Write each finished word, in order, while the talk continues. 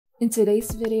In today's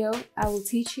video, I will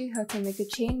teach you how to make a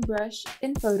chain brush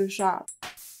in Photoshop.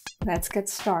 Let's get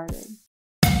started.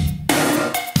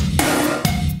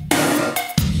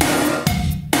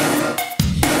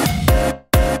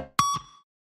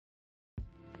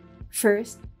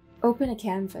 First, open a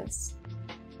canvas.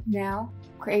 Now,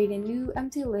 create a new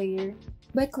empty layer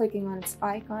by clicking on its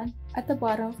icon at the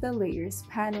bottom of the Layers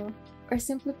panel, or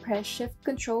simply press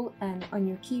Shift-Ctrl-N on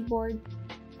your keyboard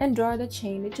and draw the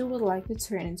chain that you would like to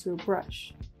turn into a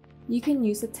brush. You can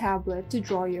use a tablet to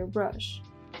draw your brush,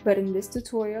 but in this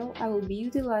tutorial I will be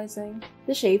utilizing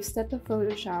the shapes that the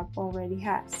Photoshop already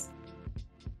has.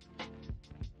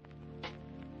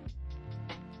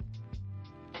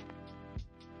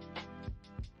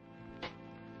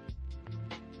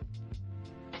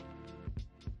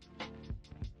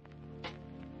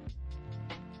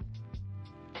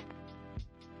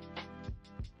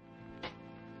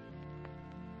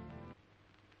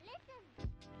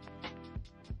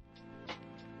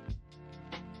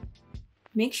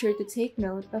 Make sure to take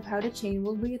note of how the chain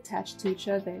will be attached to each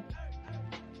other.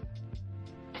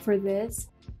 For this,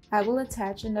 I will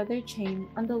attach another chain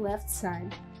on the left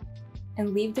side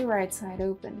and leave the right side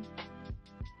open.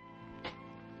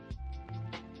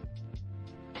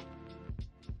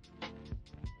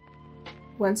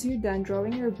 Once you're done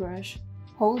drawing your brush,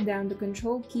 hold down the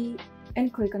Control key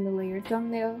and click on the layer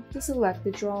thumbnail to select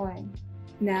the drawing.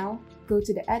 Now, go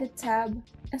to the Edit tab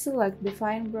and select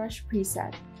Define Brush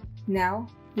preset. Now,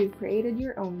 you've created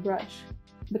your own brush,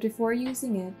 but before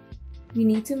using it, you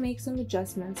need to make some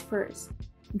adjustments first.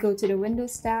 Go to the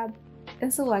Windows tab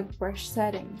and select Brush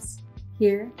Settings.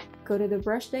 Here, go to the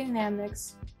Brush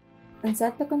Dynamics and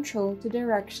set the control to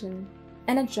direction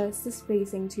and adjust the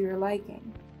spacing to your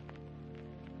liking.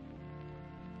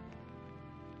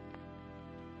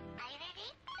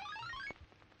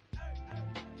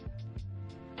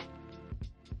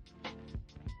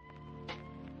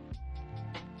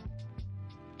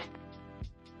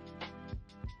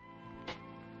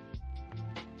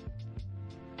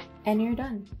 And you're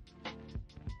done.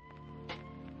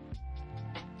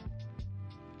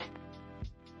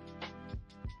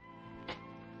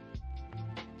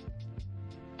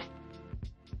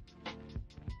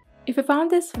 If you found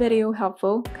this video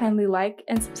helpful, kindly like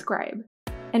and subscribe.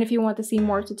 And if you want to see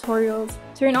more tutorials,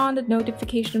 turn on the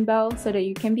notification bell so that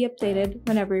you can be updated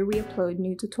whenever we upload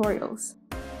new tutorials.